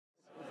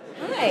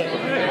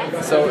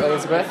So,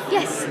 Elizabeth?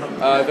 Yes.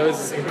 There was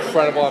this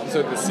incredible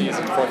episode this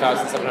season,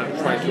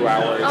 4,722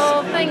 hours.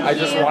 Oh, thank you. I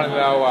just want to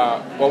know,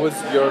 what was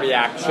your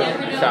reaction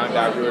when you found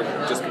out you were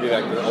just going to be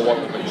like a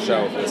one-woman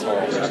show for this whole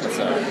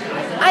episode?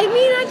 I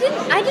mean,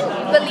 I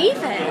didn't believe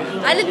it.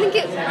 I didn't think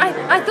it.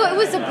 I thought it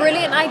was a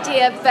brilliant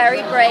idea,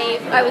 very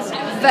brave. I was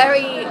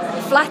very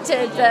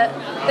flattered that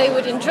they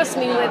would entrust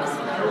me with,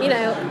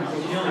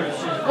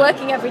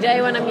 working every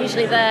day when I'm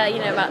usually there,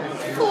 about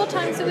 4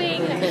 times a week.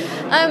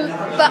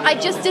 But I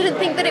just didn't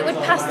think that it would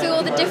pass through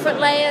all the different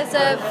layers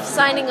of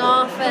signing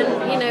off and,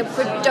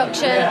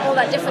 production, all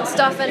that different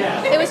stuff. And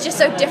it was just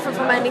so different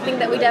from anything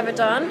that we'd ever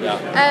done. Yeah.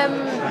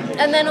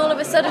 And then all of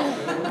a sudden,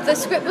 the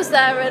script was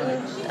there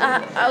and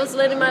I was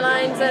learning my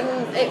lines and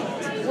it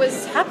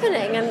was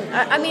happening. And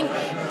I mean,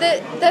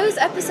 those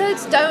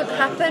episodes don't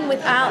happen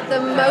without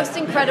the most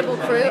incredible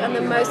crew and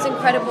the most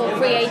incredible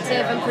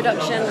creative and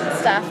production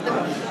staff. The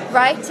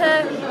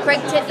writer,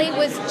 Greg Titley,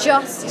 was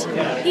just,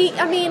 he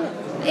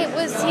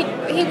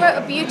wrote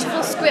a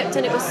beautiful script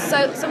and it was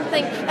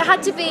something, it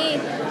had to be,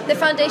 the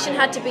foundation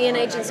had to be in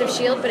Agents of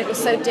S.H.I.E.L.D., but it was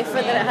so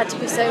different that it had to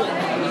be so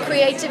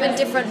creative in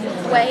different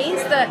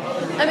ways that,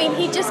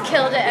 he just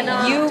killed it. And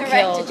our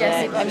director,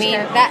 Jesse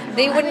Butcher,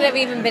 they wouldn't have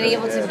even been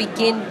able to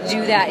begin to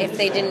do that if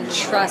they didn't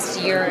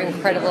trust your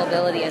incredible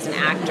ability as an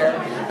actor.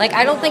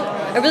 I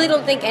really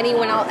don't think any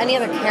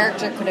other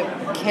character could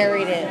have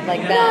carried it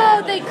like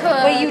that. No, they could.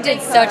 But you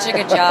did such a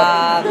good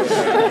job.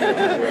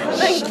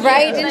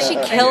 Right? Didn't she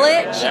kill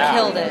it? She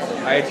killed it.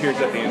 I had tears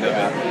at the end of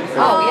it.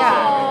 Oh,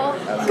 yeah.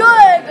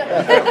 Good!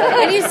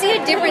 And you see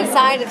a different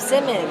side of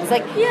Simmons.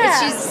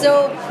 She's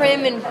so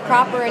prim and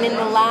proper and in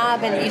the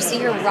lab, and you see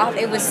her rough.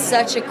 It was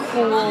such a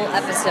cool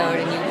episode,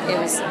 and it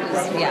was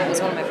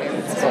one of my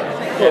favorites.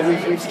 Well,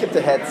 we've skipped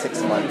ahead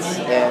 6 months,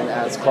 and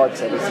as Clark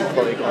said, we see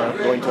Chloe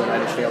going to a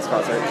Nine Inch Nails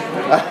concert.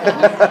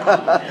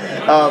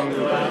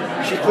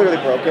 She's clearly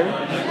broken.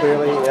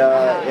 Clearly,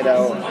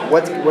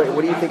 what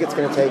do you think it's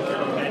going to take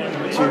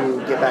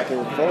to get back in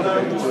the fold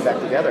and bring the team back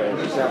together and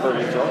just have her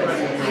rejoice?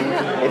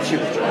 If she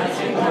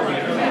rejoices.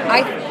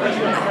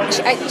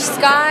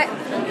 Scott,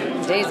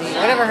 Daisy,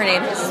 whatever her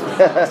name is.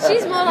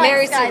 She's more like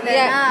Mary Sky than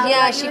now.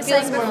 Yeah, she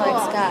feels more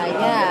like Sky,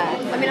 yeah.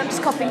 I'm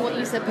just copying what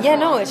you said before. Yeah,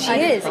 no, she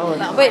is.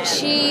 But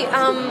she,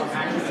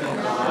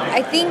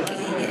 I think,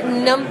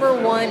 number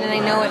one, and I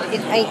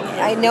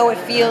know it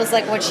feels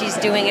like what she's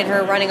doing and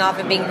her running off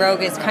and being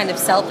rogue is kind of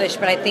selfish,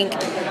 but I think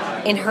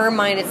in her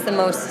mind it's the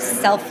most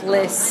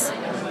selfless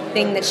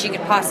thing that she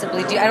could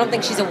possibly do. I don't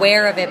think she's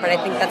aware of it, but I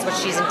think that's what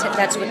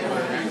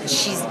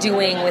she's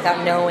doing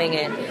without knowing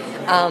it.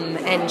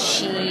 And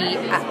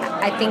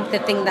I think the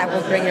thing that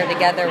will bring her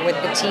together with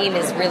the team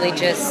is really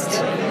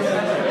just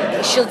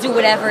she'll do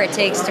whatever it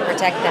takes to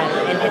protect them,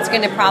 and it's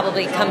going to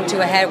probably come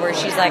to a head where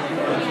she's like,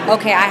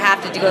 okay, I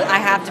have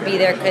to be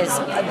there because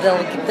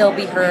they'll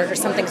be hurt or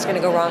something's going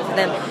to go wrong for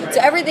them.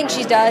 So everything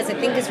she does, I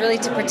think, is really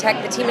to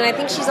protect the team, and I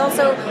think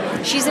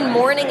she's in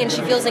mourning and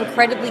she feels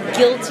incredibly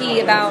guilty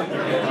about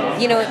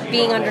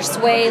being under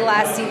Sway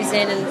last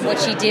season and what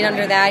she did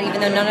under that, even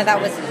though none of that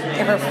was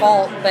her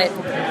fault, but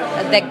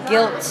that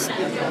guilt,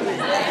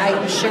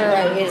 I'm sure,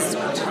 is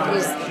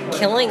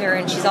killing her,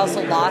 and she's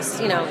also lost,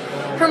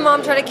 her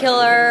mom tried to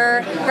kill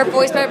her, her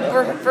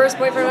first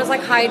boyfriend was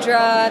like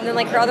Hydra, and then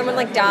her other one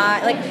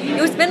died.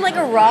 It's been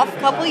a rough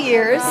couple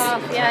years.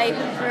 Yeah,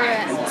 even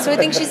through it. So I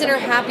think she's in her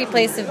happy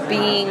place of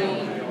being,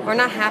 or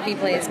not happy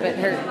place, but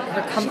her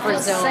comfort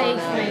zone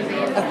safe,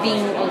 of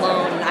being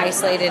alone,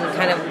 isolated, and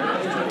kind of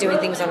doing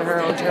things on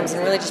her own terms,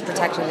 and really just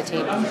protecting the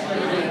team.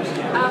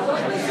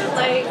 What was it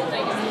like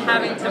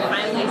having to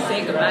finally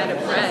say goodbye to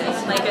Brett?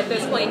 At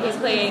this point, he's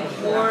played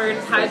Ward,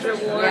 Hydra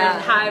Ward,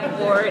 Hive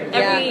Ward,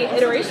 every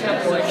iteration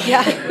of Ward.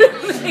 Yeah.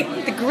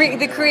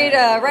 The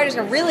writers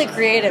are really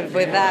creative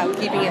with that,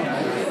 keeping him.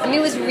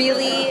 It was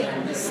really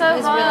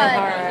really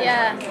hard.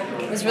 Yeah.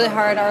 It was really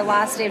hard. Our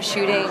last day of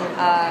shooting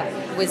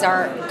was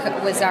our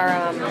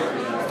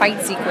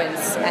fight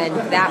sequence, and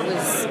that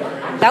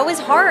was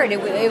hard.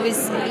 It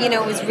was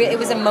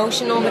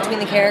emotional between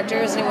the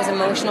characters, and it was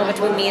emotional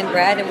between me and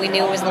Brett, and we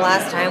knew it was the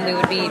last time we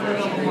would be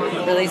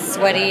really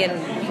sweaty and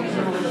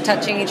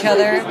touching each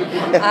other,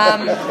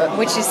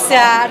 which is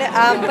sad.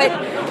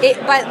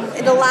 But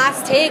the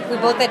last take, we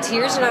both had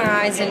tears in our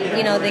eyes, and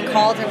they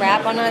called a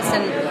wrap on us,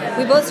 and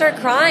we both started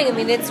crying.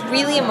 It's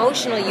really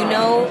emotional.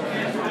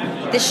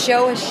 This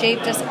show has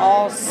shaped us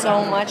all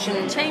so much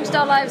and changed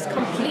our lives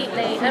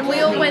completely, and we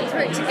all went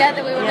through it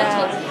together. We were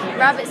little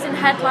rabbits in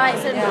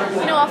headlights, and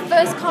our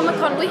first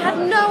Comic-Con, we had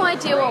no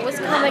idea what was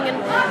coming,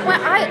 and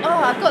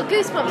I've got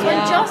goosebumps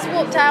when Joss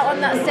walked out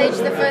on that stage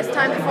the first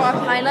time before our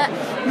pilot.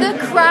 The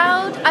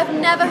crowd, I've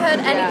never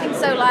heard anything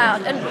so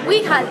loud, and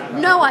we had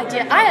no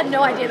idea. I had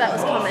no idea that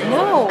was coming.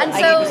 No, and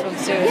I get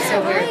goosebumps too. It's so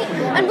weird.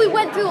 And we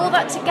went through all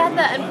that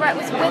together, and Brett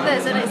was with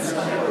us, and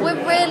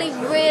we're really,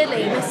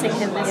 really missing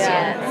him this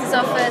year. This is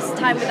our first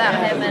time without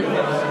him, and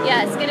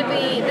yeah, it's going to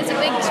be, there's a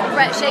big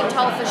Brett-shaped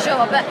hole for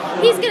sure, but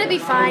he's going to be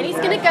fine. He's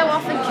going to go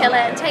off and kill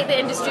it and take the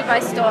industry by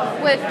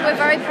storm. We're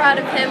very proud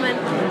of him, and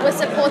we're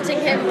supporting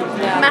him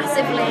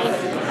massively.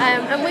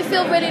 And we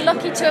feel really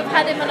lucky to have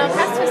had him on our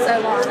cast for so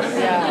long.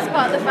 He's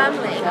part of the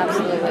family.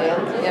 Absolutely.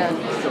 Yeah.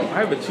 So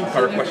I have a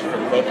two-part question for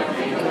the both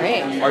of you.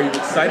 Great. Are you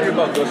excited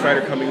about Ghost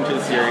Rider coming into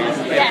the series?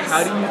 And Yes.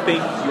 how do you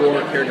think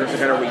your characters are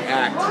going to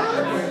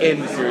react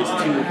in the series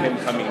to him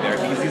coming there?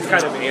 Because he's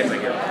kind of an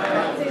anti-hero.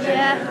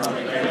 Yeah.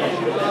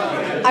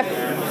 I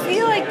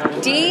feel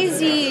like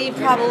Daisy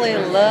probably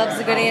loves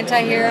a good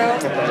anti-hero.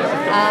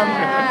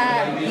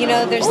 You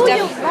know, there's Oh,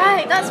 you're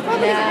right. That's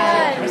probably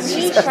good.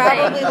 She's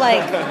probably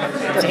like,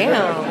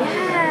 damn,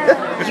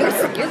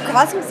 you're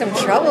causing some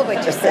trouble,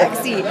 but you're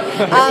sexy.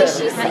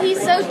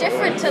 He's so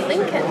different to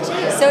Lincoln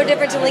too. So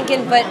different to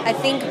Lincoln, but I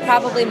think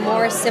probably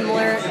more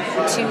similar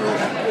to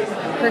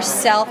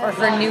herself or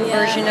her new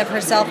version of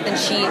herself than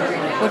she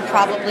would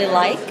probably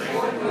like.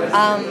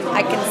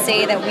 I can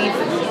say that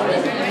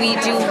we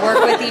do work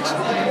with each.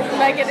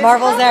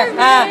 Marvel's there.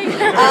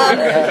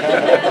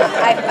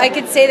 I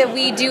could say that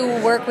we do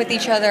work with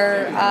each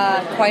other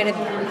quite a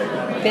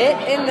bit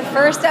in the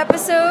first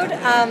episode.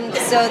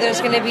 So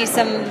there's going to be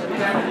some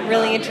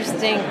really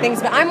interesting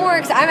things. But I'm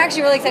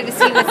actually really excited to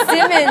see with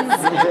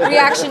Simmons'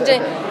 reaction to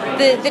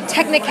the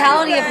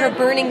technicality of her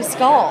burning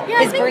skull.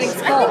 Yeah, burning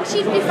skull. I think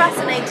she'd be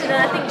fascinated, and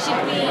I think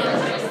she'd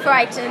be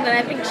frightened, and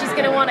I think she's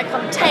going to want to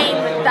contain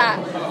that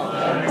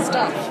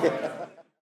stuff.